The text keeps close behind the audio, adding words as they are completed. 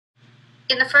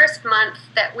In the first month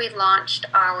that we launched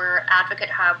our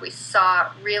AdvocateHub, we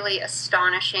saw really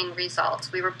astonishing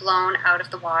results. We were blown out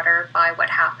of the water by what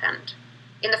happened.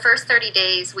 In the first 30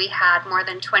 days, we had more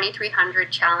than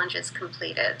 2,300 challenges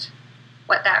completed.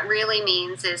 What that really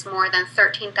means is more than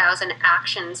 13,000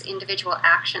 actions, individual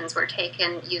actions, were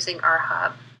taken using our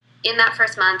hub. In that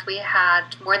first month, we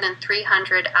had more than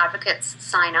 300 advocates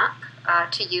sign up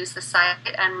to use the site,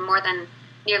 and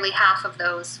nearly half of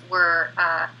those were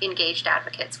engaged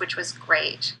advocates, which was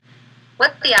great.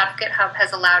 What the Advocate Hub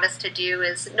has allowed us to do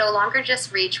is no longer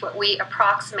just reach what we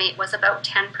approximate was about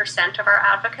 10% of our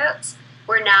advocates.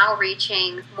 We're now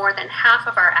reaching more than half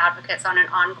of our advocates on an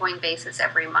ongoing basis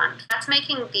every month. That's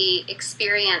making the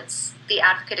experience, the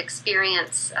advocate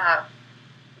experience,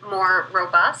 more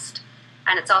robust,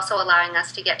 and it's also allowing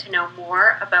us to get to know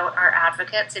more about our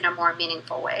advocates in a more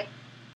meaningful way.